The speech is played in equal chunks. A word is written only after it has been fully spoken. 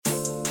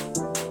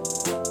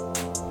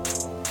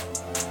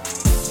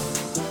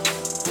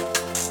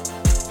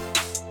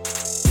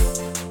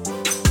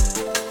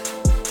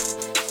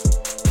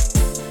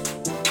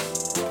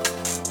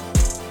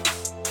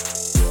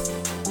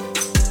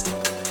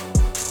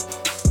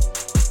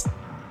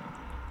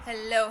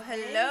Hello.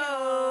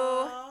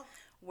 Hey,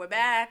 We're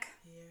back.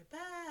 you're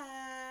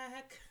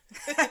back.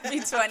 Happy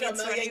After a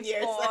million 2024.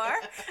 years.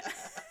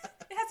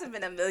 It hasn't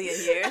been a million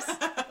years.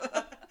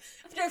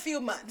 After a few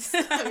months,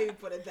 let me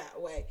put it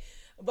that way.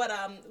 But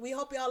we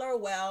hope y'all are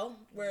well.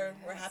 We're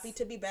happy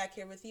to be back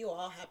here with you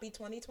all. Happy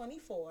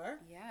 2024.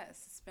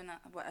 Yes, it's been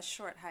a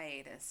short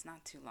hiatus,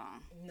 not too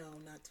long. No,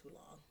 not too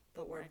long.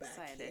 But we're back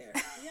excited. here.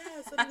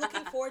 Yes, I'm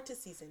looking forward to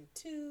season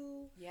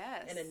 2.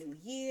 Yes. And a new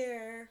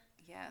year.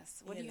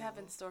 Yes. What do you have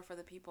in store for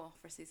the people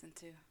for season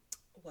 2?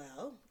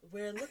 Well,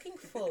 we're looking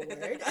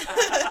forward.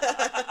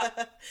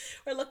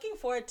 We're looking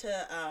forward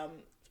to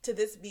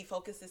this be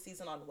focused this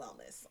season on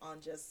wellness,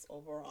 on just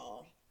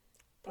overall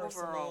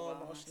personal,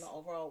 emotional,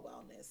 overall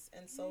wellness.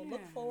 And so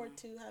look forward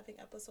to having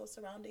episodes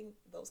surrounding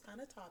those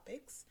kind of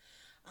topics.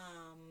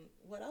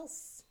 What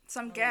else?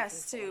 Some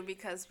guests too,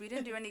 because we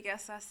didn't do any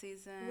guests last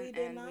season, We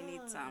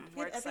need some.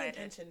 We're every excited.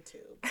 intention to,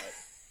 but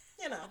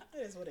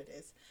it is what it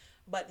is.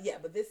 But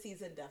this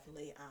season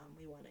definitely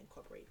we want to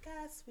incorporate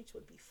guests, which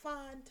would be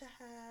fun to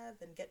have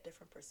and get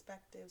different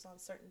perspectives on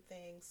certain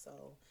things.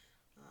 So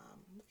I'm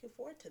looking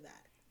forward to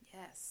that.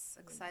 Yes,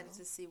 excited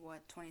to see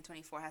what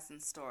 2024 has in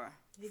store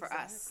for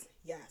Exactly. us.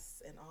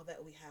 Yes, and all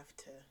that we have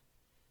to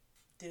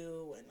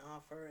do and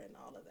offer and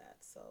all of that.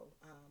 So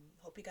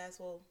hope you guys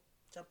will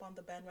jump on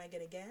the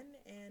bandwagon again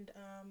and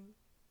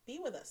be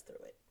with us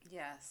through it.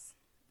 Yes,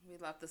 we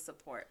love the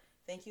support.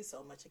 Thank you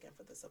so much again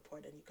for the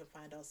support. And you can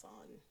find us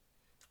on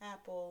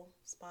Apple,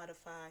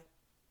 Spotify.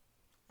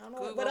 I don't know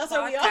Google what else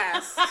are we on?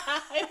 Podcasts.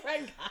 I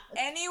forgot.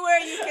 Anywhere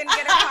you can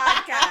get a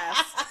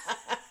podcast.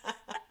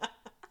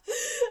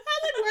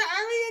 Where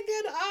are we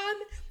again on?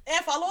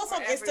 And follow us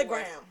on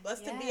everywhere. Instagram.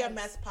 Let's to Be a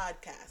Mess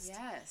podcast.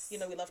 Yes. We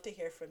love to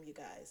hear from you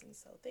guys. And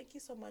so thank you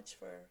so much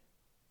for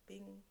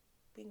being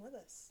with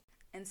us.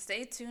 And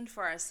stay tuned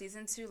for our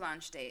season 2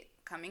 launch date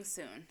coming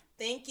soon.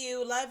 Thank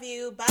you. Love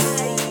you. Bye.